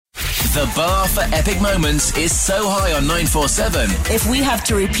The bar for epic moments is so high on 947. If we have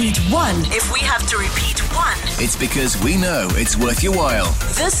to repeat one, It's because we know it's worth your while.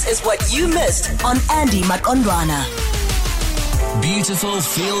 this is what you missed on Andy Makondwana. Beautiful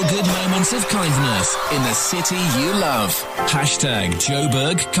feel-good moments of kindness in the city you love. Hashtag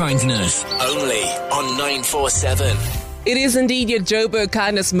Joburg Kindness. Only on 947. It is indeed your Joburg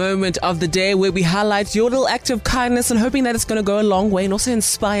Kindness moment of the day, where we highlight your little act of kindness and hoping that it's going to go a long way and also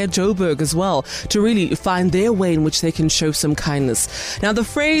inspire Joburg as well to really find their way in which they can show some kindness. Now, the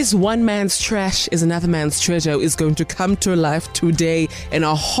phrase "one man's trash is another man's treasure" is going to come to life today in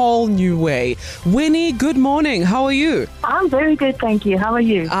a whole new way. Winnie, good morning. How are you? I'm very good, thank you. How are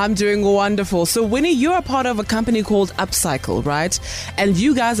you? I'm doing wonderful. So, Winnie, you're a part of a company called UpCycle, right? And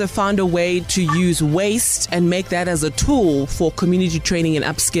you guys have found a way to use waste and make that as a tool for community training and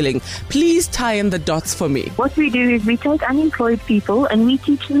upskilling. Please tie in the dots for me. What we do is we take unemployed people and we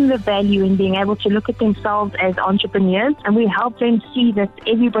teach them the value in being able to look at themselves as entrepreneurs, and we help them see that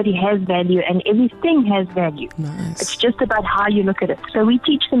everybody has value and everything has value. Nice. It's just about how you look at it. So we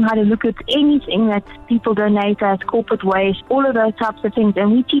teach them how to look at anything that people donate as corporate waste, all of those types of things,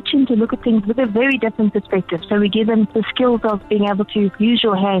 and we teach them to look at things with a very different perspective. So we give them the skills of being able to use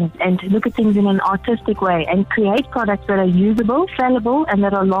your hands and look at things in an artistic way and create products that are usable, sellable, and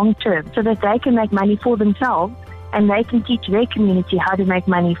that are long-term, so that they can make money for themselves and they can teach their community how to make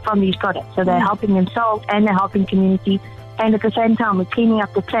money from these products. So they're helping themselves and they're helping community, and at the same time we're cleaning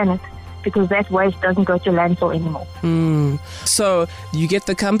up the planet, because that waste doesn't go to landfill anymore. So you get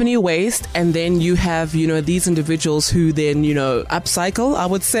the company waste, and then you have, these individuals who then, upcycle, I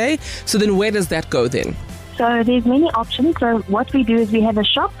would say. So then where does that go then? So there's many options. So what we do is we have a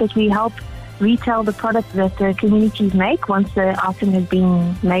shop that we help retail the product that the communities make once the item has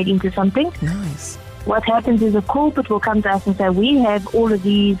been made into something. Nice. What happens is a corporate will come to us and say, we have all of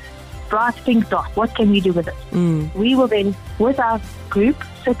these bright pink dots. What can we do with it? We will then, with our group,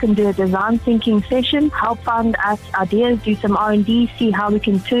 sit and do a design thinking session, help find us ideas, do some R&D, see how we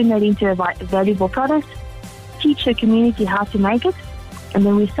can turn that into a valuable product, teach the community how to make it, and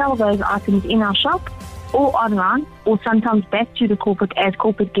then we sell those items in our shop or online, or sometimes back to the corporate as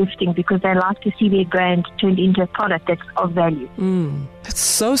corporate gifting, because they like to see their brand turned into a product that's of value. That's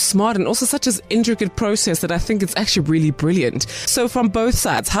so smart, and also such an intricate process that I think it's actually really brilliant. So from both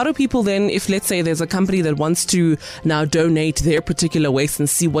sides, how do people then, if let's say there's a company that wants to now donate their particular waste and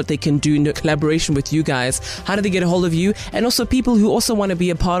see what they can do in collaboration with you guys, how do they get a hold of you? And also people who also want to be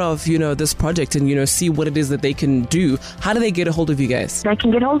a part of, this project and, see what it is that they can do, how do they get a hold of you guys? They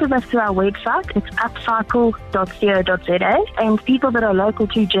can get hold of us through our website. It's upcycle.co.za, and people that are local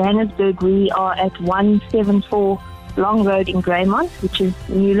to Johannesburg, we are at 174 Long Road in Greymont, which is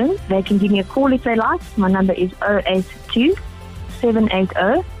Newlands. They can give me a call if they like. My number is 082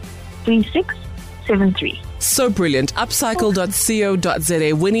 780 3673. So brilliant.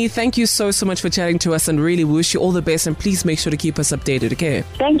 Upcycle.co.za. Winnie, thank you so much for chatting to us, and really wish you all the best, and please make sure to keep us updated, okay?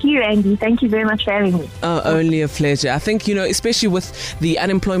 Thank you, Andy. Thank you very much for having me. Only a pleasure. I think, especially with the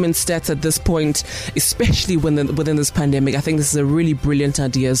unemployment stats at this point, especially within this pandemic, I think this is a really brilliant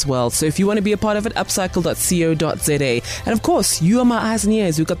idea as well. So if you want to be a part of it, upcycle.co.za. And of course, you are my eyes and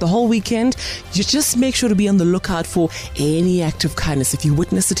ears. We've got the whole weekend. You just make sure to be on the lookout for any act of kindness. If you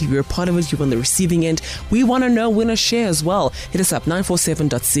witness it, if you're a part of it, you're on the receiving end, we want to know, win a share as well. Hit us up,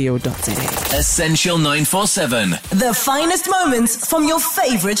 947.co.za. Essential 947. The finest moments from your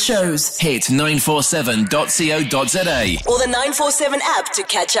favorite shows. Hit 947.co.za. Or the 947 app to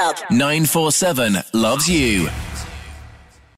catch up. 947 loves you.